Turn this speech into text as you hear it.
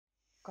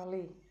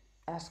Kali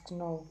asks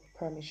no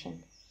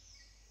permission.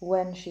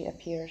 When she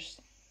appears,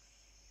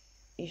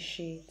 is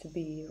she to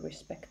be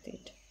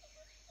respected?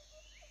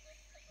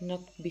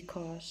 Not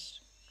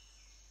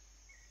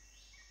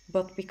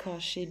but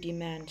because she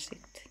demands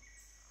it.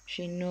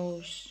 She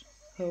knows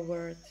her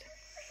worth.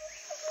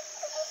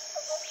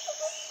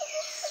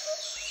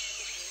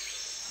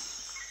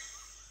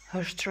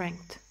 Her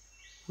strength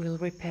will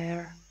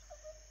repair,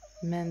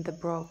 mend the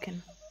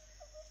broken,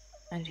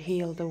 and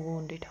heal the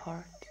wounded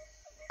heart.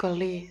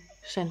 Kali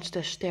sends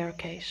the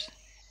staircase,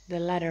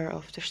 the ladder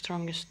of the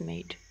strongest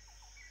made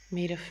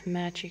of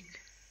magic,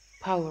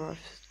 power of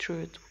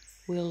truth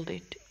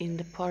wielded in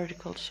the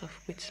particles of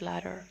which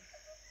ladder,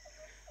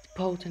 the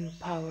potent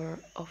power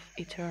of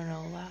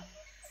eternal love,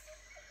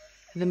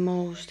 the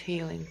most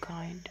healing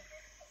kind,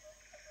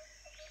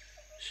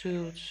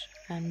 soothes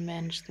and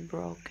mends the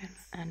broken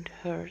and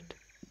hurt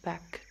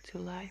back to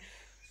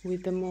life,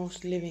 with the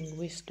most living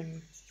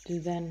wisdom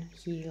to then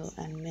heal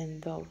and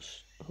mend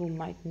those who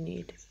might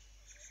need.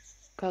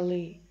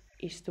 Kali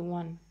is the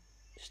one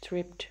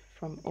stripped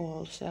from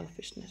all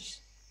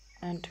selfishness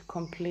and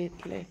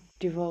completely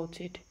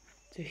devoted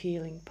to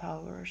healing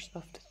powers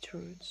of the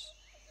truths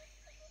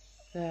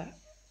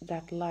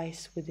that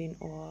lies within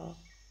all,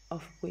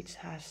 of which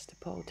has the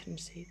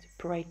potency to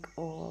break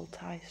all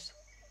ties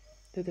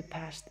to the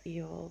past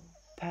evil,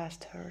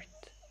 past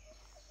hurt,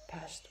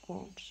 past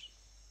wounds.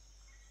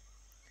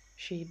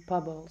 She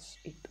bubbles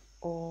it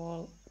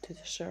all to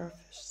the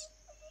surface,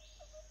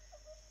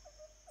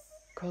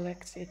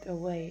 collects it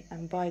away,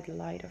 and by the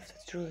light of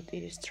the truth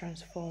it is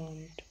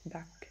transformed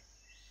back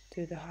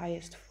to the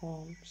highest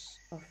forms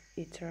of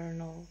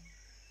eternal,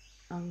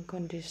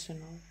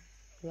 unconditional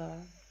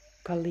love.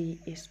 Kali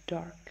is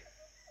dark.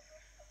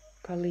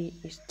 Kali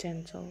is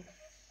gentle.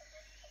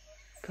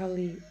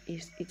 Kali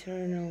is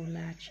eternal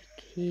magic,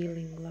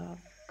 healing love.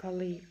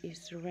 Kali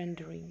is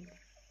surrendering.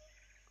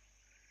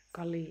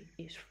 Kali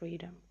is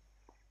freedom.